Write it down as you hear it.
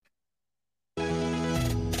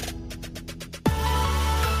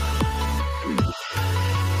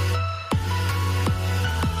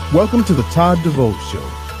Welcome to the Todd DeVoe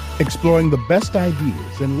Show, exploring the best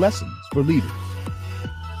ideas and lessons for leaders.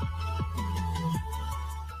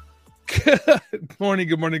 Good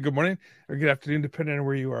morning, or good afternoon, depending on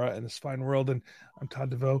where you are in this fine world. And I'm Todd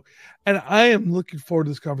DeVoe, and I am looking forward to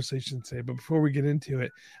this conversation today. But before we get into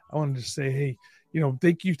it, I wanted to say, hey,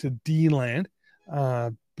 thank you to D-Land,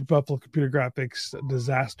 Buffalo Computer Graphics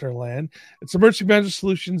Disaster Land. It's emergency management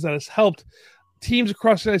solutions that has helped teams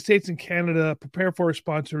across the United States and Canada prepare for,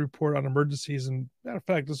 respond to, report on emergencies. And matter of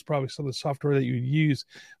fact, this is probably some of the software that you would use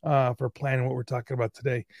for planning what we're talking about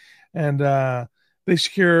today. And they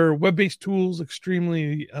secure web-based tools,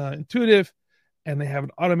 extremely intuitive, and they have an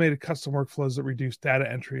automated custom workflows that reduce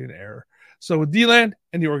data entry and error. So with D-Land,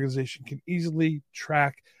 any organization can easily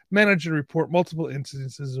track, manage, and report multiple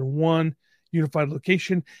incidences in one unified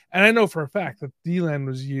location. And I know for a fact that D-Land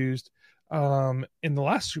was used in the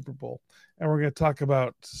last Super Bowl. And we're going to talk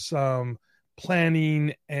about some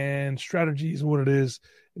planning and strategies and what it is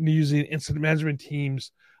in using incident management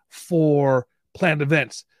teams for planned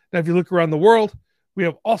events. Now, if you look around the world, we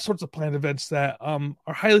have all sorts of planned events that are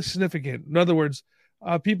highly significant. In other words,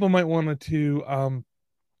 people might want to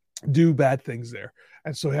do bad things there.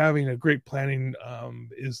 And so having a great planning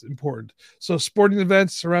is important. So sporting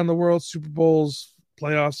events around the world, Super Bowls,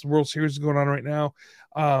 playoffs, the World Series is going on right now.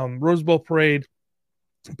 Rose Bowl Parade,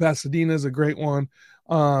 Pasadena is a great one.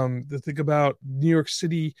 To think about New York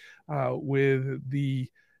City with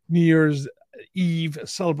the New Year's Eve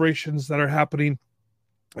celebrations that are happening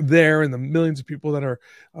there and the millions of people that are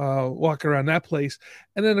walking around that place.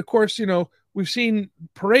 And then, of course, we've seen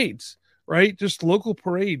parades, right? Just local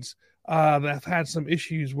parades that have had some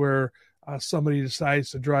issues where somebody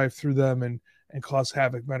decides to drive through them and cause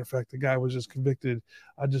havoc. Matter of fact, the guy was just convicted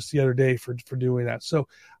just the other day for doing that. So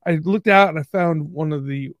I looked out and I found one of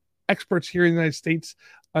the experts here in the United States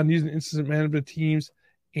on using incident management teams.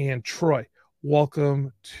 And Troy,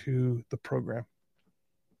 welcome to the program.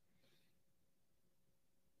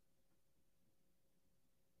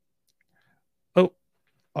 Oh,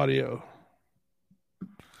 audio.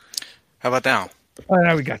 How about now? Oh,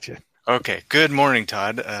 now we got you. Okay. Good morning,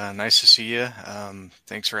 Todd. Nice to see you.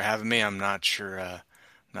 Thanks for having me. I'm not sure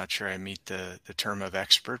I meet the term of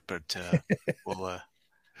expert, but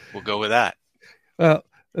we'll go with that. Well,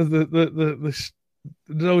 it's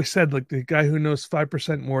always said, like, the guy who knows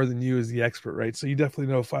 5% more than you is the expert, right? So you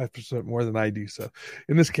definitely know 5% more than I do. So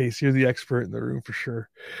in this case, you're the expert in the room for sure.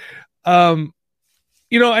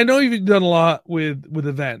 I know you've done a lot with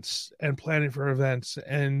events and planning for events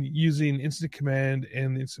and using incident command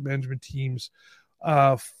and incident management teams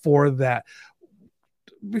for that.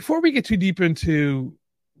 Before we get too deep into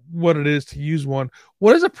what it is to use one,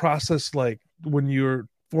 what is a process like when you're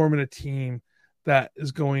forming a team that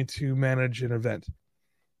is going to manage an event?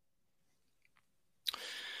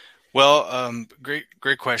 Well,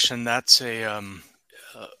 great question. That's the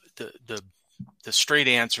straight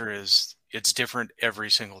answer is it's different every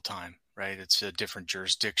single time, right? It's a different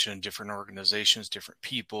jurisdiction, different organizations, different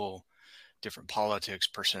people, different politics,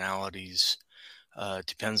 personalities.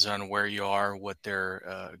 Depends on where you are, what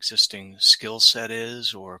their existing skill set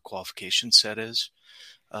is or qualification set is.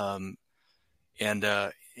 And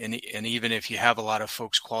even if you have a lot of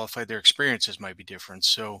folks qualified, their experiences might be different.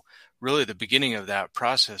 So really the beginning of that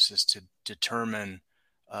process is to determine,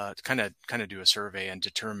 to kind of do a survey and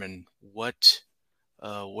determine what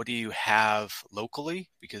do you have locally?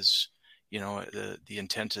 Because, the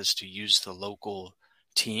intent is to use the local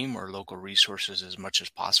team or local resources as much as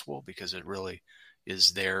possible because it really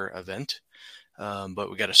is their event. But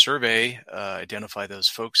we got to survey, identify those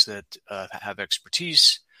folks that have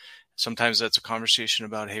expertise. Sometimes that's a conversation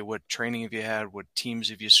about, hey, what training have you had? What teams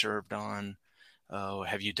have you served on?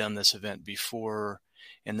 Have you done this event before?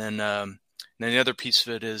 And then the other piece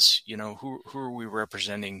of it is, who are we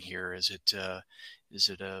representing here? Is it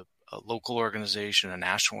a local organization, a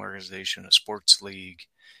national organization, a sports league?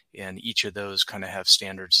 And each of those kind of have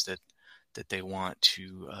standards that they want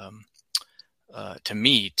to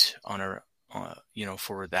meet on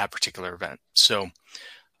for that particular event. So,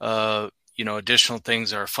 additional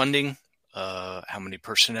things are funding, how many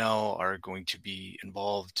personnel are going to be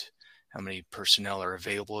involved, how many personnel are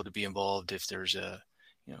available to be involved if there's a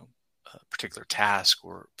particular task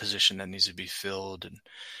or position that needs to be filled, and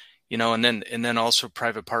then also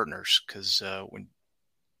private partners, because when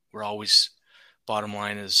we're always, bottom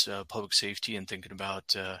line is public safety and thinking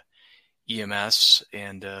about EMS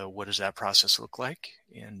and what does that process look like,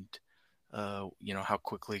 and how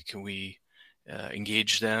quickly can we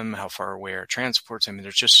engage them, how far away are transports. I mean,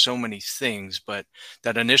 there's just so many things, but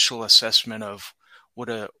that initial assessment of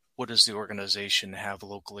what what does the organization have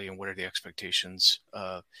locally and what are the expectations?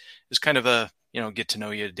 It's kind of a, get to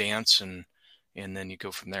know you dance, and then you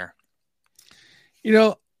go from there.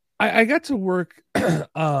 I got to work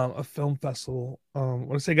a film festival.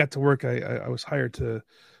 When I say got to work, I was hired to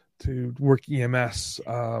work EMS,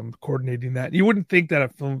 coordinating that. You wouldn't think that a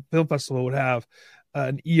film festival would have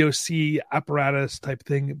an EOC apparatus type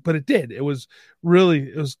thing, but it did. It was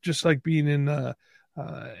just like being in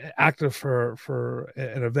active for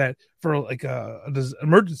an event for like an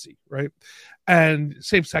emergency, right? And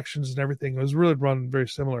same sections and everything. It was really run very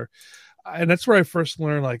similar, and that's where I first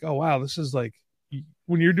learned, like, oh wow, this is like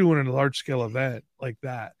when you're doing a large scale event like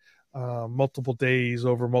that, multiple days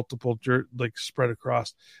over multiple like spread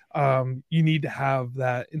across, you need to have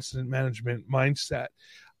that incident management mindset.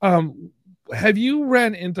 Have you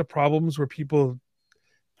ran into problems where people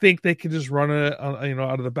think they can just run it,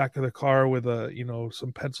 out of the back of the car with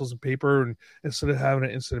some pencils and paper, and instead of having an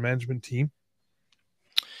incident management team?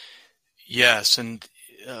 Yes, and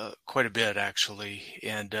quite a bit actually,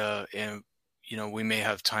 and we may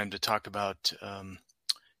have time to talk about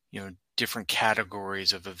different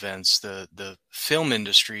categories of events. The film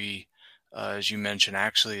industry, as you mentioned,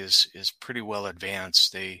 actually is pretty well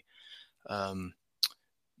advanced. They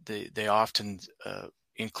often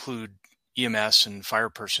include EMS and fire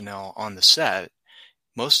personnel on the set.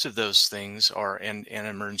 Most of those things are, and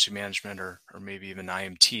emergency management or maybe even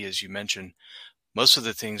IMT, as you mentioned. Most of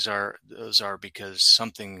the things are because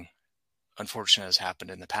something unfortunate has happened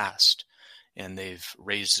in the past, and they've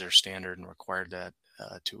raised their standard and required that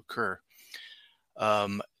to occur.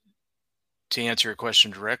 To answer your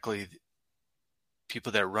question directly,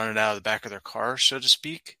 people that run it out of the back of their car, so to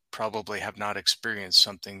speak, probably have not experienced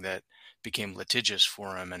something that became litigious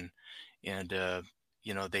for them, and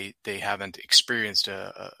they haven't experienced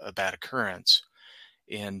a bad occurrence,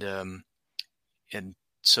 and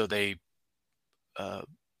so they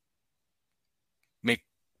make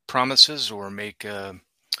promises or make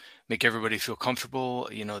everybody feel comfortable,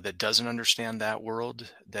 that doesn't understand that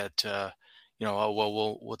world, that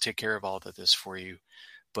we'll take care of all of this for you.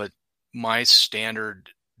 But my standard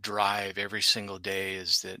drive every single day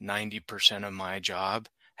is that 90% of my job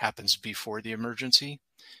happens before the emergency,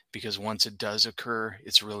 because once it does occur,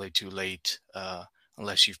 it's really too late,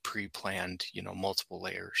 unless you've pre-planned, multiple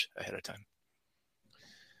layers ahead of time.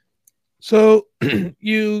 So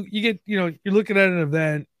you get, you're looking at an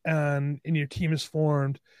event and your team is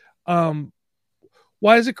formed.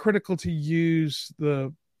 Why is it critical to use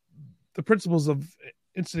the principles of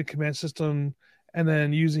incident command system and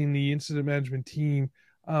then using the incident management team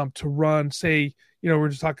to run, say, we're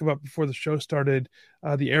just talking about before the show started,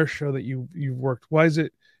 the air show that you've worked. Why is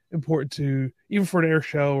it important to, even for an air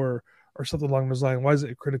show or something along those lines, why is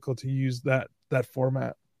it critical to use that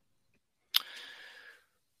format?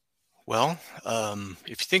 Well, if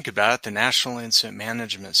you think about it, the National Incident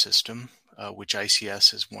Management System, which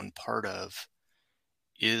ICS is one part of,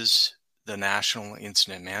 is the National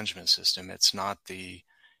Incident Management System. It's not the,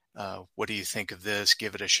 what do you think of this?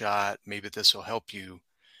 Give it a shot. Maybe this will help you.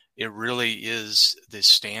 It really is the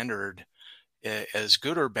standard, as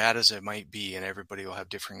good or bad as it might be, and everybody will have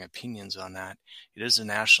differing opinions on that. It is a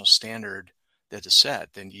national standard that is set,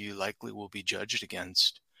 and you likely will be judged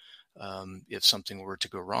against if something were to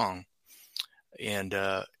go wrong. And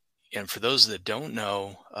for those that don't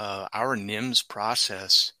know, our NIMS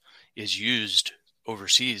process is used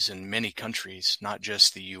overseas in many countries, not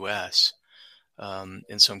just the U.S.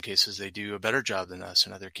 In some cases, they do a better job than us.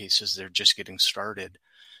 In other cases, they're just getting started.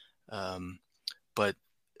 But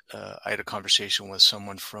I had a conversation with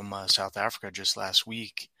someone from South Africa just last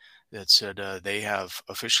week that said they have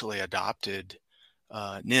officially adopted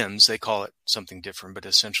NIMS. They call it something different, but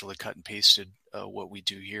essentially cut and pasted what we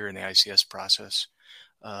do here in the ICS process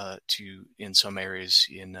to in some areas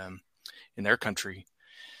in their country.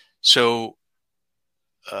 So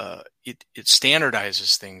it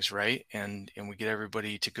standardizes things, right? And we get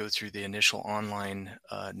everybody to go through the initial online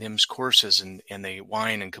NIMS courses, and they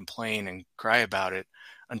whine and complain and cry about it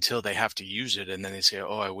until they have to use it, and then they say,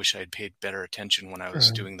 "Oh, I wish I'd paid better attention when I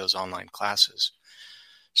was doing those online classes."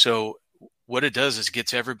 So what it does is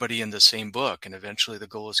gets everybody in the same book, and eventually the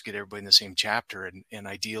goal is to get everybody in the same chapter and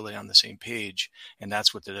ideally on the same page. And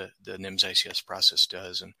that's what the NIMS ICS process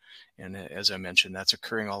does. And as I mentioned, that's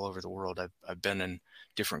occurring all over the world. I've been in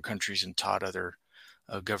different countries and taught other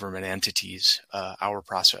government entities our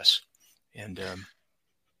process. And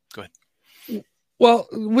go ahead. Well,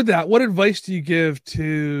 with that, what advice do you give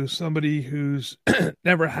to somebody who's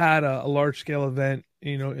never had a large scale event,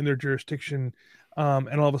 in their jurisdiction?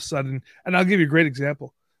 And all of a sudden, and I'll give you a great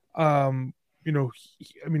example.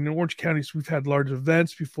 in Orange County, we've had large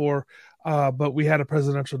events before, but we had a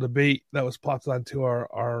presidential debate that was popped onto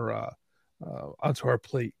our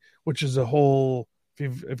plate, which is a whole.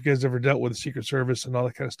 If you guys ever dealt with the Secret Service and all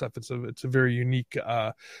that kind of stuff, it's a very unique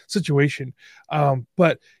situation.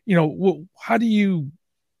 But how do you?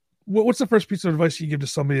 What's the first piece of advice you give to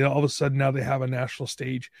somebody that all of a sudden now they have a national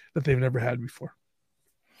stage that they've never had before?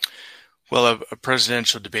 Well, a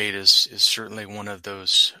presidential debate is certainly one of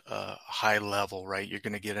those high level, right? You're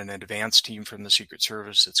going to get an advanced team from the Secret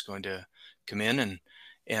Service that's going to come in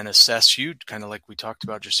and assess you, kind of like we talked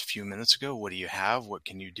about just a few minutes ago. What do you have? What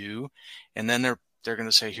can you do? And then they're going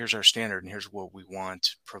to say, here's our standard and here's what we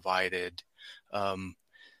want provided.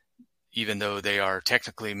 Even though they are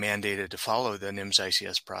technically mandated to follow the NIMS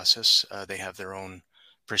ICS process, they have their own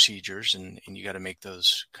procedures, and you got to make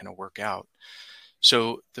those kind of work out.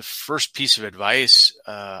 So the first piece of advice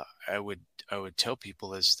I would tell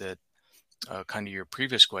people is that kind of your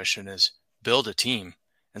previous question is build a team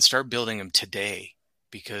and start building them today,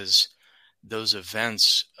 because those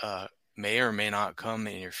events may or may not come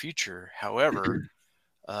in your future. However,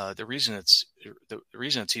 the reason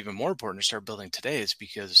it's even more important to start building today is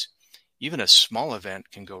because even a small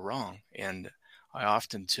event can go wrong. And I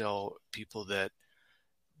often tell people that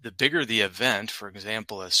the bigger the event, for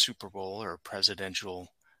example, a Super Bowl or a presidential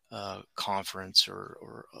conference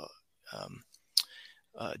or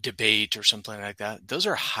debate or something like that, those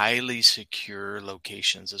are highly secure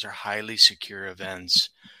locations. Those are highly secure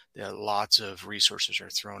events that lots of resources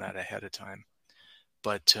are thrown at ahead of time.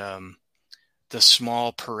 But the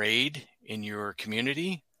small parade in your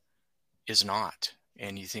community is not.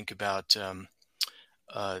 And you think about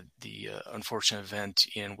the unfortunate event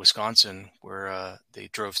in Wisconsin where they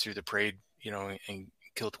drove through the parade, and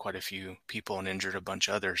killed quite a few people and injured a bunch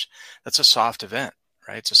of others. That's a soft event,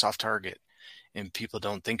 right? It's a soft target. And people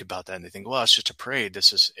don't think about that. And they think, well, it's just a parade.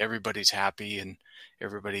 This is, everybody's happy and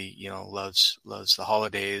everybody, loves the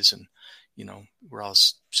holidays. And, we're all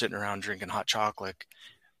sitting around drinking hot chocolate.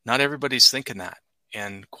 Not everybody's thinking that.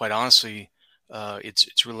 And quite honestly,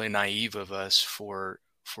 it's really naive of us for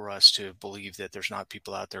us to believe that there's not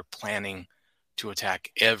people out there planning to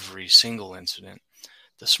attack every single incident.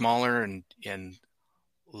 The smaller and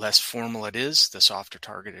less formal it is, the softer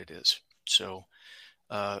target it is. So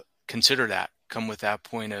consider that. Come with that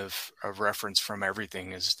point of reference from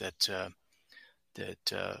everything, is that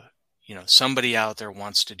somebody out there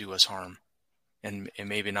wants to do us harm, and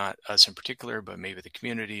maybe not us in particular, but maybe the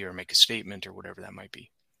community, or make a statement or whatever that might be.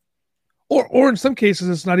 Or in some cases,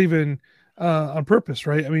 it's not even on purpose,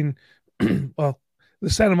 right? I mean, well, the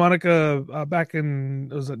Santa Monica back in,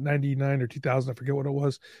 was it 99 or 2000? I forget what it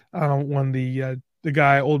was. When the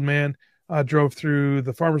guy, old man, drove through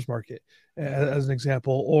the farmer's market as an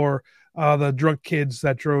example, or the drunk kids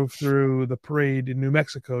that drove through the parade in New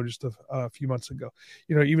Mexico just a few months ago.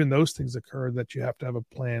 Even those things occur that you have to have a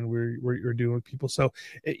plan where you're dealing with people. So,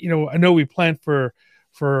 I know we plan for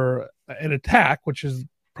an attack, which is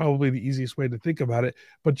probably the easiest way to think about it,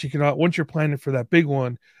 but you cannot, once you're planning for that big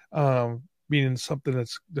one, meaning something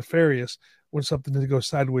that's nefarious, when something that goes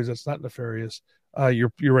sideways that's not nefarious,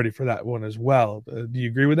 you're ready for that one as well. Do you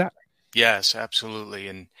agree with that? Yes,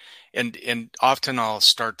 absolutely. And often I'll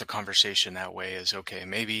start the conversation that way, is okay,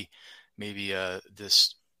 maybe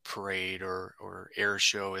this parade or air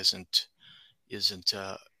show isn't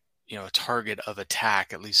a target of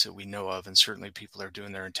attack, at least that we know of, and certainly people are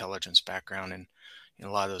doing their intelligence background in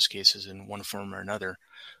a lot of those cases in one form or another.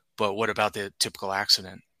 But what about the typical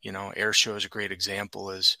accident? Air show is a great example.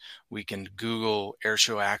 Is we can Google air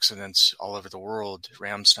show accidents all over the world,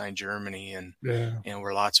 Ramstein, Germany, and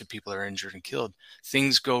where lots of people are injured and killed.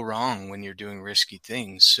 Things go wrong when you're doing risky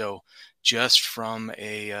things. So just from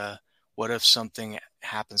a what if something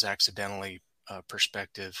happens accidentally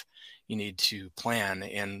perspective, you need to plan.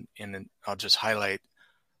 And I'll just highlight,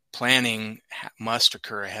 planning must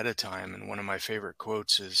occur ahead of time. And one of my favorite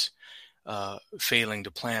quotes is, failing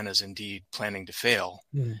to plan is indeed planning to fail.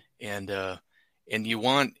 And you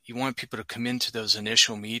want people to come into those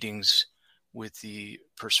initial meetings with the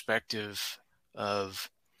perspective of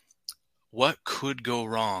what could go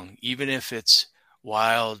wrong, even if it's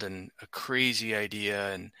wild and a crazy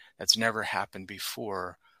idea and that's never happened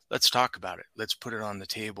before. Let's talk about it. Let's put it on the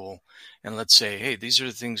table, and let's say, hey, these are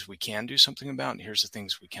the things we can do something about, and here's the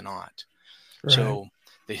things we cannot. Right. So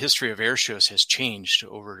the history of air shows has changed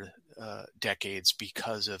over decades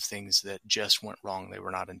because of things that just went wrong. They were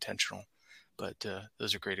not intentional, but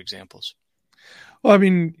those are great examples. Well, I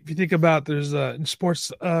mean, if you think about, there's in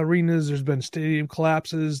sports arenas, there's been stadium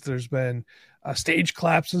collapses, there's been stage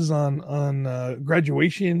collapses on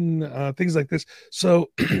graduation, things like this. So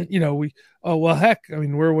heck, I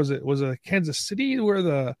mean, where was it? Was it Kansas City where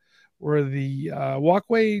the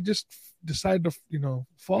walkway just decided to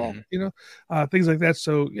fall? Things like that.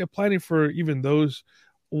 So yeah, planning for even those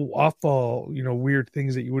off-ball weird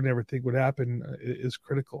things that you would never think would happen is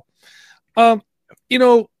critical.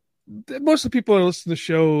 Most of the people that listen to the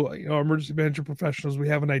show, emergency management professionals, we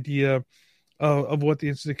have an idea of what the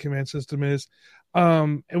incident command system is.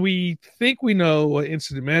 And we think we know what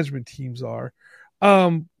incident management teams are.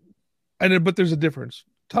 But there's a difference.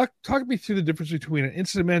 Talk me through the difference between an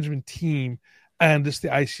incident management team and just the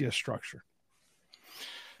ICS structure.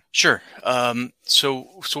 Sure. So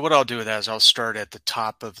what I'll do with that is I'll start at the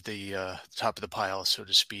top of the pile, so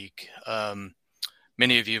to speak.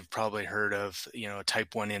 Many of you have probably heard of, a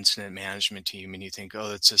type 1 incident management team, and you think,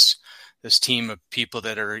 oh, it's this team of people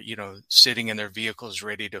that are, sitting in their vehicles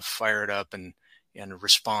ready to fire it up and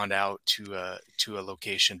respond out to a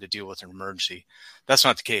location to deal with an emergency. That's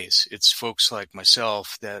not the case. It's folks like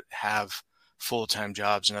myself that have full-time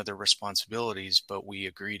jobs and other responsibilities, but we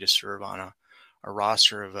agree to serve on a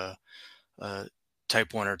roster of a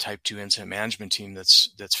type 1 or type 2 incident management team that's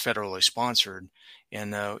federally sponsored.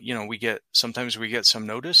 And, sometimes we get some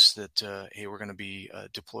notice that, hey, we're going to be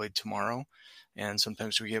deployed tomorrow. And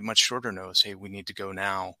sometimes we get much shorter notice. Hey, we need to go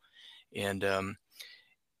now. And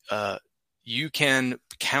you can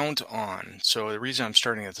count on, so the reason I'm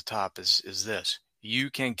starting at the top is this. You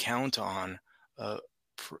can count on a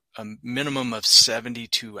minimum of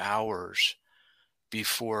 72 hours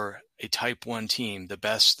before a type 1 team, the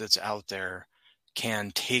best that's out there,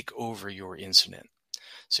 can take over your incident.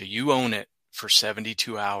 So you own it for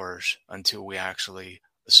 72 hours until we actually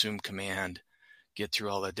assume command, get through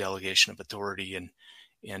all the delegation of authority and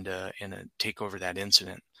take over that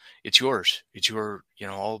incident. It's yours. It's your,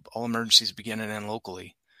 all emergencies begin and end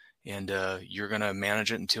locally, and you're going to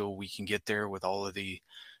manage it until we can get there with all of the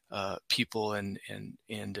people and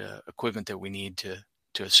equipment that we need to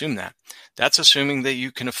assume that. That's assuming that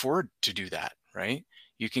you can afford to do that, right?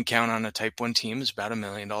 You can count on a type 1 team is about $1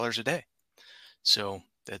 million a day. So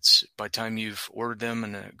that's, by the time you've ordered them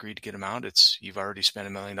and agreed to get them out, you've already spent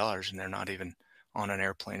 $1 million and they're not even on an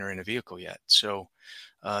airplane or in a vehicle yet. So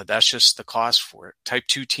that's just the cost for it. Type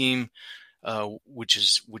 2 team, which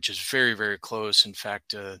is very, very close. In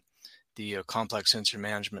fact, the complex incident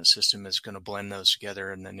management system is going to blend those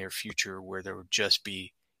together in the near future, where there would just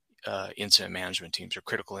be incident management teams or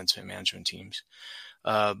critical incident management teams.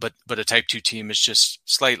 But a type 2 team is just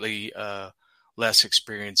slightly less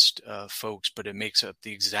experienced folks, but it makes up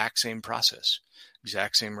the exact same process,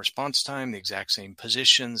 exact same response time, the exact same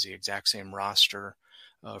positions, the exact same roster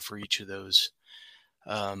for each of those.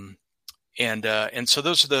 And so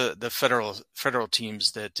those are the federal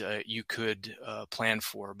teams that you could plan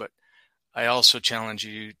for. But I also challenge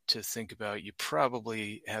you to think about, you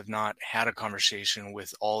probably have not had a conversation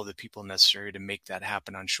with all of the people necessary to make that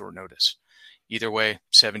happen on short notice. Either way,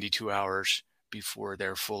 72 hours before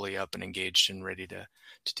they're fully up and engaged and ready to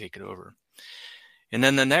take it over. And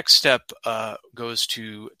then the next step goes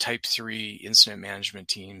to type 3 incident management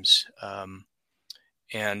teams.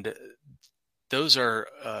 And those are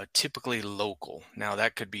typically local. Now,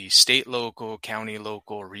 that could be state local, county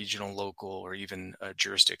local, regional local, or even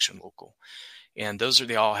jurisdiction local. And those are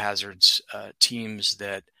the all hazards teams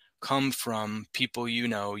that come from people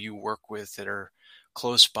you work with that are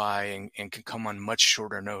close by and can come on much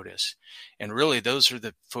shorter notice. And really, those are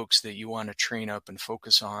the folks that you want to train up and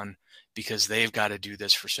focus on, because they've got to do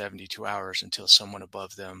this for 72 hours until someone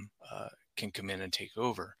above them can come in and take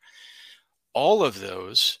over. All of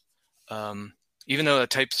those, even though a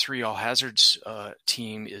type 3 all hazards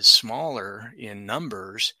team is smaller in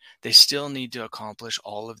numbers, they still need to accomplish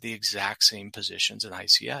all of the exact same positions in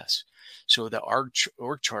ICS. So the org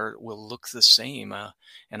chart will look the same.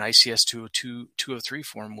 An ICS 202, 203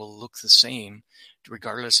 form will look the same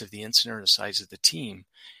regardless of the incident or the size of the team.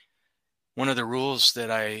 One of the rules that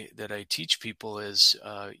I teach people is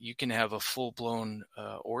you can have a full-blown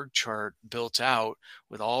org chart built out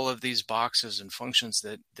with all of these boxes and functions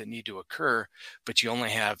that need to occur, but you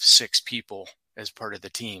only have 6 people as part of the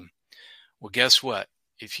team. Well, guess what?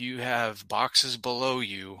 If you have boxes below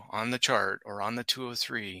you on the chart or on the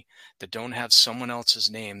 203 that don't have someone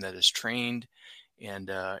else's name that is trained and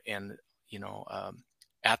at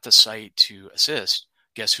the site to assist,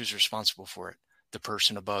 guess who's responsible for it? The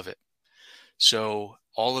person above it. So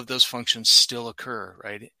all of those functions still occur,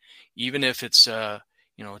 right? Even if it's a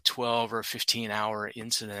 12 or 15 hour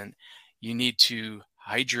incident, you need to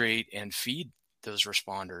hydrate and feed those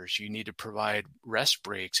responders. You need to provide rest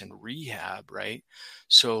breaks and rehab, right?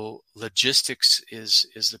 So logistics is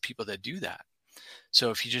the people that do that. So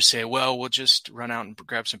if you just say, well, we'll just run out and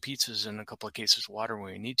grab some pizzas and a couple of cases of water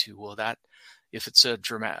when we need to, well, that if it's a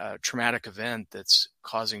traumatic event that's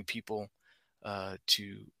causing people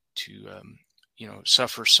to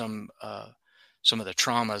suffer some of the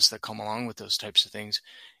traumas that come along with those types of things,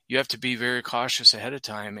 you have to be very cautious ahead of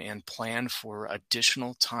time and plan for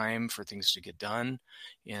additional time for things to get done,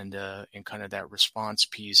 and kind of that response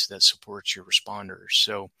piece that supports your responders.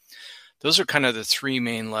 So those are kind of the three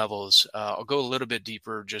main levels. I'll go a little bit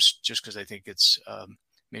deeper just because I think it's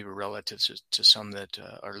maybe relative to some that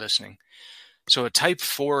are listening. So a type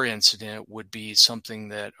 4 incident would be something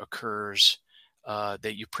that occurs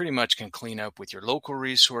that you pretty much can clean up with your local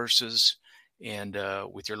resources and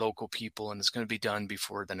with your local people, and it's going to be done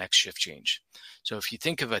before the next shift change. So if you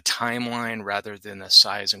think of a timeline rather than the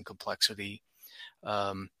size and complexity,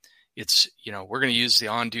 it's, we're going to use the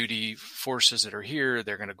on-duty forces that are here.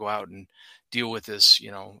 They're going to go out and deal with this,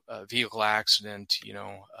 vehicle accident,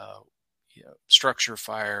 structure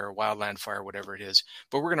fire, wildland fire, whatever it is.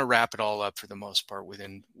 But we're going to wrap it all up for the most part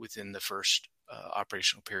within the first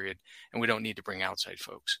operational period, and we don't need to bring outside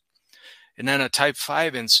folks. And then a type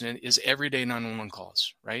 5 incident is everyday 911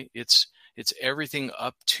 calls, right? It's everything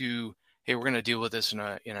up to, hey, we're going to deal with this in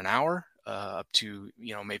an hour, up to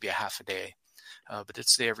maybe a half a day. But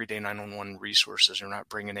it's the everyday 911 resources. We're not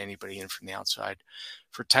bringing anybody in from the outside.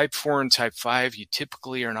 For type 4 and type 5, you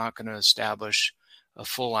typically are not going to establish a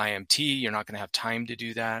full IMT. You're not going to have time to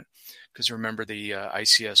do that because remember the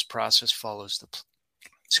ICS process follows the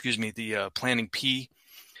planning P,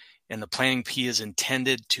 and the planning P is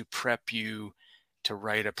intended to prep you to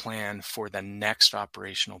write a plan for the next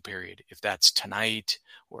operational period. If that's tonight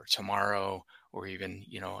or tomorrow or even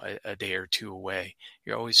a day or two away,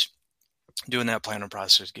 you're always doing that planning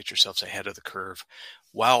process to get yourselves ahead of the curve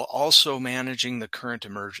while also managing the current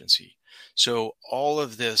emergency. So all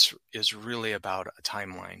of this is really about a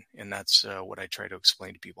timeline, and that's what I try to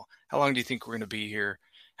explain to people. How long do you think we're going to be here?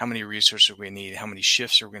 How many resources are we going to need? How many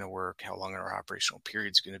shifts are we going to work? How long our operational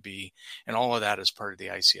period is going to be? And all of that is part of the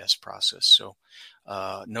ICS process. So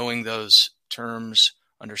knowing those terms,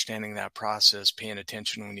 understanding that process, paying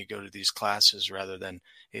attention when you go to these classes rather than,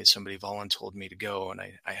 hey, somebody volunteered me to go and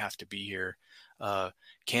I have to be here,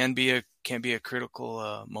 can be a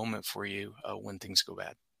critical moment for you when things go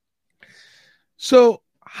bad. So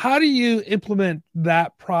how do you implement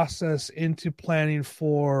that process into planning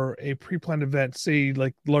for a pre-planned event, say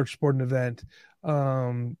like large sporting event,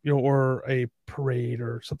 or a parade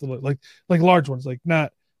or something like large ones, like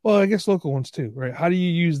not, well, I guess local ones too, right? How do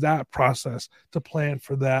you use that process to plan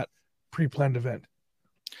for that pre-planned event?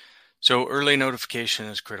 So early notification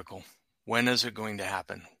is critical. When is it going to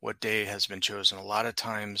happen? What day has been chosen? A lot of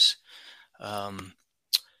times,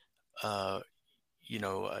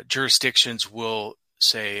 jurisdictions will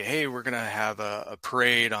say, hey, we're going to have a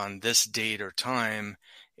parade on this date or time,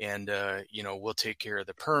 and we'll take care of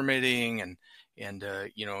the permitting, and in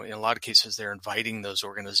a lot of cases they're inviting those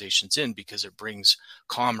organizations in because it brings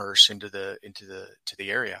commerce into the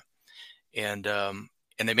area, and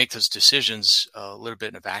they make those decisions a little bit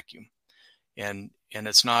in a vacuum, and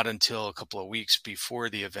it's not until a couple of weeks before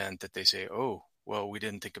the event that they say, oh, well, we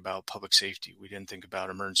didn't think about public safety, we didn't think about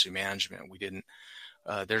emergency management, we didn't.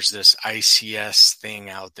 There's this ICS thing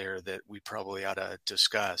out there that we probably ought to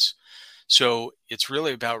discuss. So it's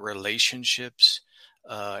really about relationships,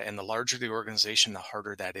 and the larger the organization, the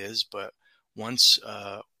harder that is. But once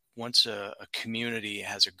a community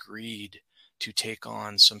has agreed to take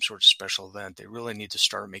on some sort of special event, they really need to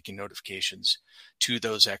start making notifications to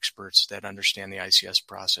those experts that understand the ICS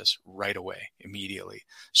process right away, immediately.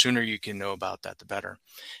 Sooner you can know about that, the better.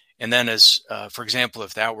 And then for example,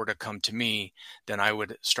 if that were to come to me, then I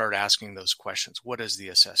would start asking those questions. What is the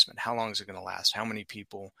assessment? How long is it going to last? How many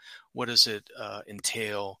people? What does it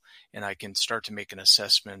entail? And I can start to make an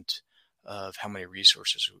assessment of how many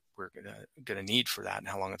resources we're going to need for that and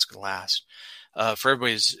how long it's going to last. For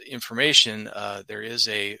everybody's information, there is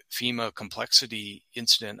a FEMA complexity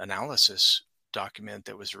incident analysis document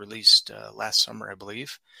that was released last summer, I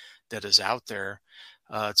believe, that is out there.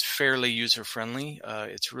 It's fairly user-friendly.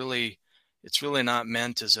 It's really not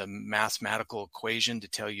meant as a mathematical equation to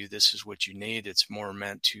tell you this is what you need. It's more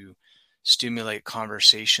meant to stimulate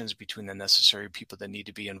conversations between the necessary people that need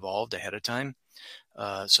to be involved ahead of time.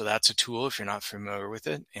 So that's a tool if you're not familiar with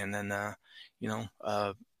it. And then,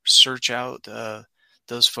 search out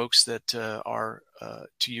those folks that are,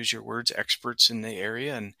 to use your words, experts in the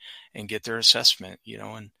area and get their assessment,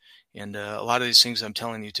 And a lot of these things I'm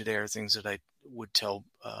telling you today are things that I would tell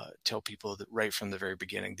people that right from the very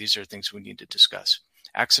beginning. These are things we need to discuss.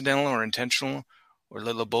 Accidental or intentional, or a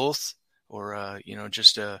little of both, or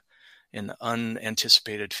just an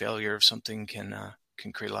unanticipated failure of something can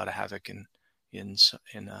create a lot of havoc in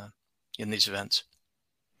these events.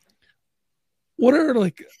 What are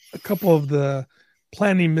like a couple of the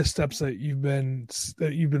planning missteps that you've been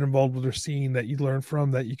involved with or seen that you learned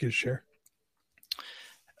from that you could share?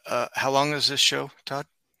 How long is this show, Todd?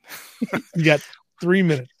 You got 3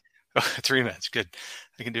 minutes. 3 minutes. Good.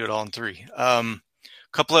 I can do it all in 3.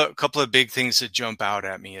 Couple of big things that jump out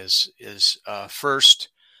at me is first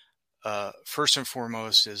and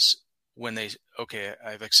foremost is when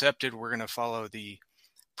I've accepted, we're going to follow the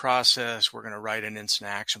process. We're going to write an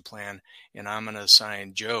incident action plan, and I'm going to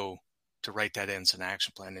assign Joe to write that incident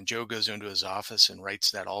action plan. And Joe goes into his office and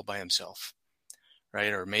writes that all by himself,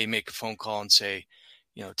 right? Or may make a phone call and say,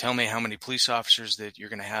 tell me how many police officers that you're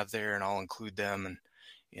going to have there, and I'll include them,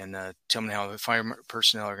 and tell me how the fire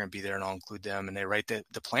personnel are going to be there, and I'll include them. And they write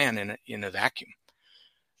the plan in a vacuum.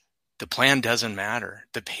 The plan doesn't matter.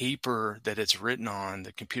 The paper that it's written on,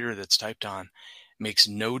 the computer that's typed on, makes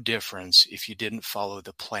no difference if you didn't follow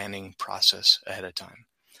the planning process ahead of time.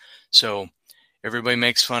 So everybody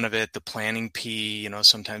makes fun of it. The planning P,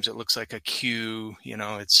 sometimes it looks like a Q,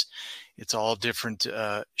 it's all different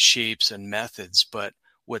shapes and methods, but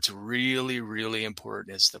what's really, really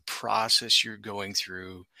important is the process you're going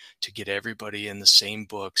through to get everybody in the same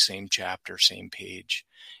book, same chapter, same page.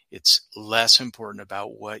 It's less important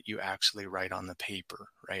about what you actually write on the paper,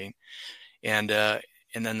 right? And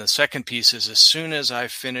then the second piece is, as soon as I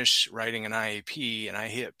finish writing an IAP and I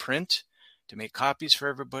hit print to make copies for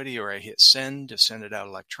everybody, or I hit send to send it out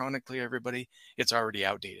electronically to everybody, it's already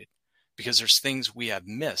outdated because there's things we have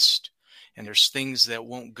missed and there's things that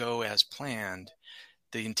won't go as planned.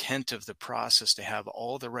 The intent of the process to have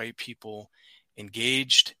all the right people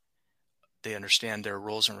engaged, they understand their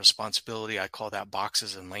roles and responsibility. I call that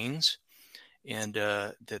boxes and lanes, and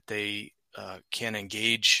that they can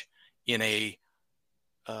engage in a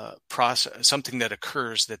process, something that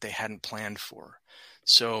occurs that they hadn't planned for.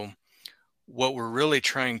 So what we're really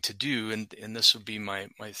trying to do, and this will be my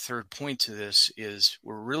third point to this, is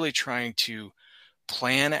we're really trying to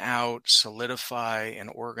plan out, solidify, and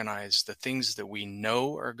organize the things that we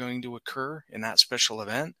know are going to occur in that special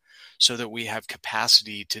event so that we have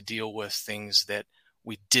capacity to deal with things that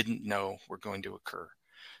we didn't know were going to occur.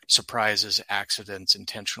 Surprises, accidents,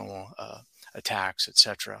 intentional attacks,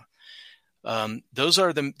 etc. Those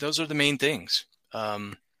are the main things.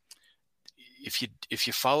 If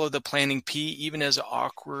you follow the planning P, even as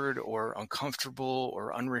awkward or uncomfortable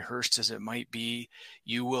or unrehearsed as it might be,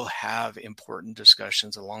 you will have important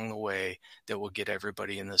discussions along the way that will get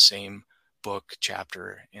everybody in the same book,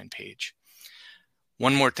 chapter, and page.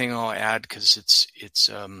 One more thing I'll add, because it's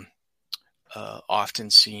often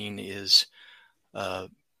seen, is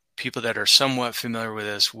people that are somewhat familiar with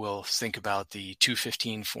this will think about the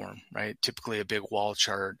 215 form, right? Typically a big wall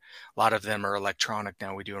chart. A lot of them are electronic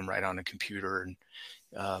now. We do them right on a computer.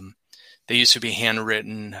 And they used to be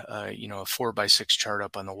handwritten, a 4x6 chart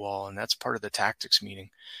up on the wall. And that's part of the tactics meeting.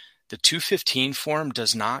 The 215 form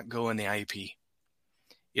does not go in the IEP.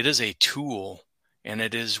 It is a tool, and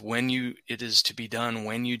it is to be done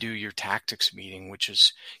when you do your tactics meeting, which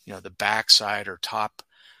is, the backside or top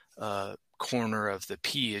corner of the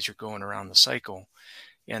P as you're going around the cycle.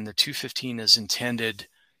 And the 215 is intended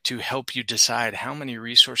to help you decide how many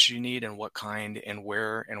resources you need and what kind and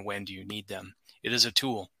where and when do you need them. It is a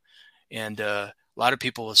tool. And a lot of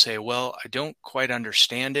people will say, well, I don't quite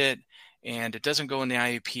understand it and it doesn't go in the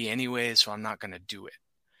IEP anyway, so I'm not going to do it.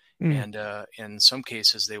 And in some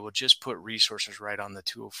cases, they will just put resources right on the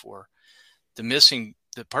 204.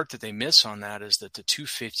 The part that they miss on that is that the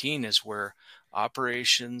 215 is where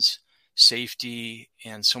operations, safety,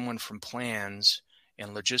 and someone from plans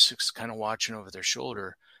and logistics kind of watching over their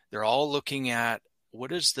shoulder. They're all looking at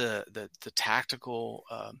what is the tactical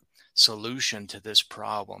solution to this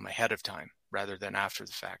problem ahead of time rather than after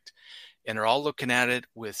the fact. And they're all looking at it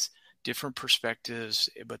with different perspectives,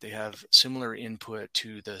 but they have similar input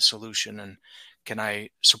to the solution. And can I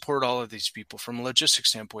support all of these people? From a logistics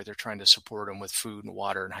standpoint, they're trying to support them with food and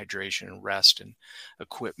water and hydration and rest and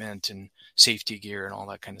equipment and safety gear and all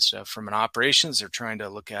that kind of stuff. From an operations, they're trying to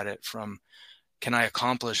look at it from, can I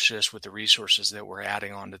accomplish this with the resources that we're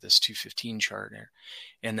adding onto this 215 chart here?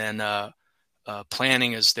 And then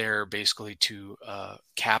planning is there basically to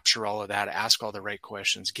capture all of that, ask all the right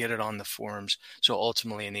questions, get it on the forms. So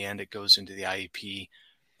ultimately, in the end, it goes into the IEP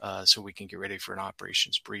so we can get ready for an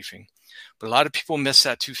operations briefing. But a lot of people miss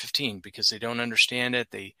that 215 because they don't understand it.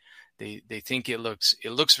 They they think it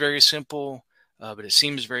looks very simple, but it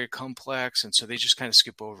seems very complex, and so they just kind of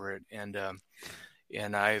skip over it. And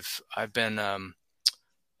I've been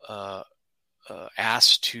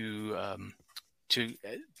asked to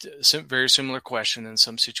some very similar question in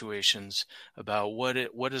some situations about what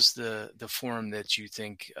is the form that you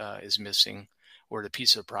think is missing, or the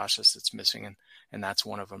piece of the process that's missing, and that's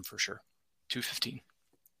one of them for sure. 215.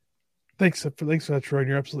 Thanks for that, Troy.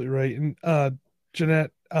 You're absolutely right. And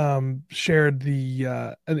Jeanette shared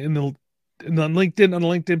the in the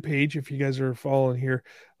LinkedIn page. If you guys are following here,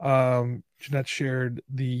 Jeanette shared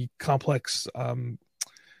the complex the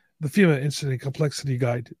FEMA incident complexity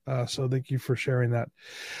guide. So thank you for sharing that.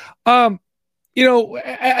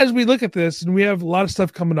 As we look at this, and we have a lot of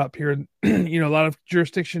stuff coming up here, and a lot of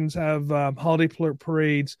jurisdictions have holiday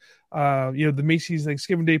parades. The Macy's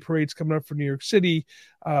Thanksgiving Day parade's coming up for New York City.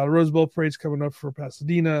 Rose Bowl parade's coming up for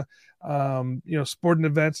Pasadena. Sporting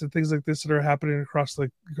events and things like this that are happening across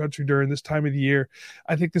the country during this time of the year.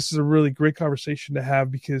 I think this is a really great conversation to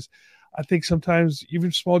have, because I think sometimes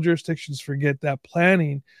even small jurisdictions forget that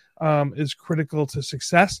planning is critical to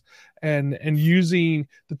success, and using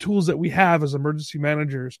the tools that we have as emergency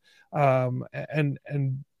managers and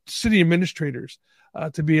city administrators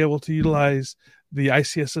to be able to utilize the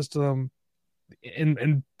ICS system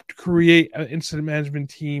and create an incident management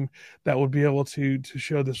team that would be able to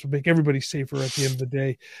show this would make everybody safer at the end of the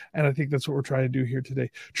day. And I think that's what we're trying to do here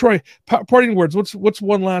today. Troy, parting words. What's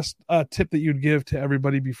one last tip that you'd give to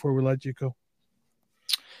everybody before we let you go?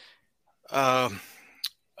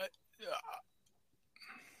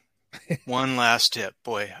 One last tip,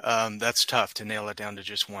 boy, that's tough to nail it down to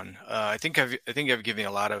just one. I think I've given you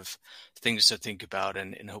a lot of things to think about,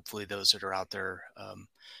 and hopefully those that are out there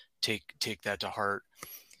take that to heart.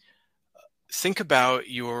 Think about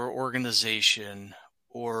your organization,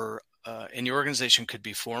 and your organization could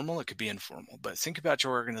be formal, it could be informal, but think about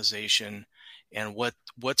your organization and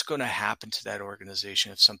what's going to happen to that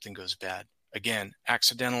organization if something goes bad. Again,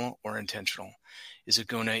 accidental or intentional. Is it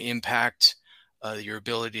going to impact your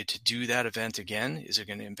ability to do that event again? Is it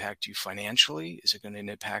going to impact you financially? Is it going to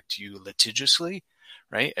impact you litigiously?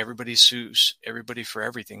 Right? Everybody sues everybody for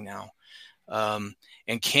everything now.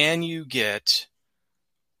 And can you get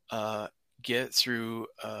through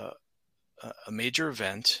a major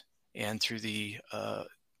event and through the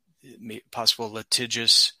possible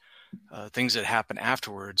litigious things that happen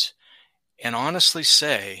afterwards, and honestly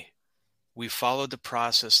say, we followed the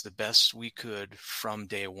process the best we could from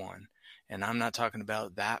day one? And I'm not talking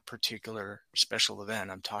about that particular special event.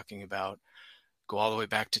 I'm talking about go all the way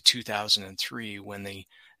back to 2003 when the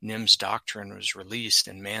NIMS doctrine was released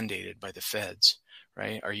and mandated by the feds,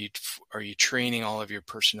 right? Are you training all of your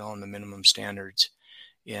personnel on the minimum standards?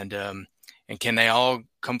 And can they all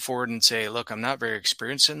come forward and say, look, I'm not very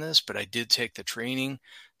experienced in this, but I did take the training.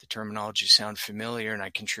 The terminology sound familiar, and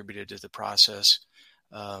I contributed to the process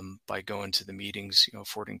by going to the meetings,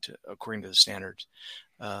 according to the standards.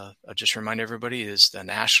 I'll just remind everybody, is the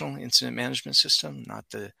National Incident Management System, not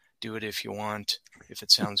the do it if you want, if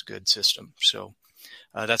it sounds good system. So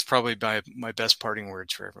that's probably my best parting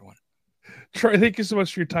words for everyone. Troy, thank you so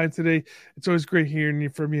much for your time today. It's always great hearing you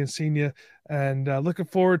from you and seeing you, and looking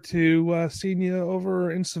forward to seeing you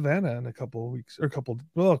over in Savannah in a couple of weeks, not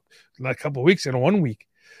a couple of weeks, in 1 week.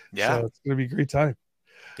 Yeah. So it's going to be a great time.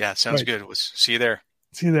 Yeah. Sounds good. We'll see you there.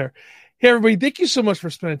 See you there. Hey, everybody, thank you so much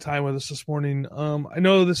for spending time with us this morning. I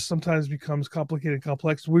know this sometimes becomes complicated and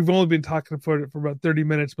complex. We've only been talking for about 30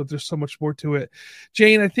 minutes, but there's so much more to it.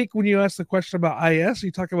 Jane, I think when you asked the question about IS,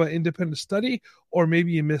 you talk about independent study, or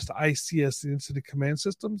maybe you missed ICS, the Incident Command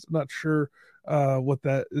Systems. I'm not sure what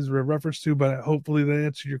that is a reference to, but hopefully that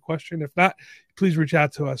answered your question. If not, please reach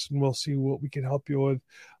out to us and we'll see what we can help you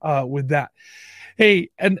with that. Hey,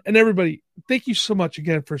 and everybody, thank you so much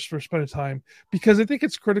again for spending time, because I think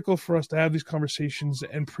it's critical for us to have these conversations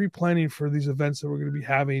and pre-planning for these events that we're going to be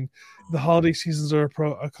having. The holiday seasons are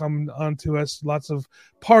coming on to us, lots of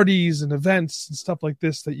parties and events and stuff like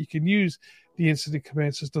this that you can use the Incident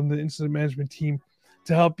Command System, the incident management team,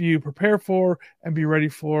 to help you prepare for and be ready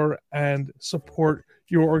for and support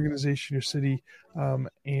your organization, your city,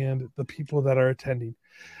 and the people that are attending.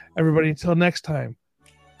 Everybody, until next time,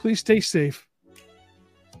 please stay safe,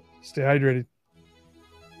 stay hydrated.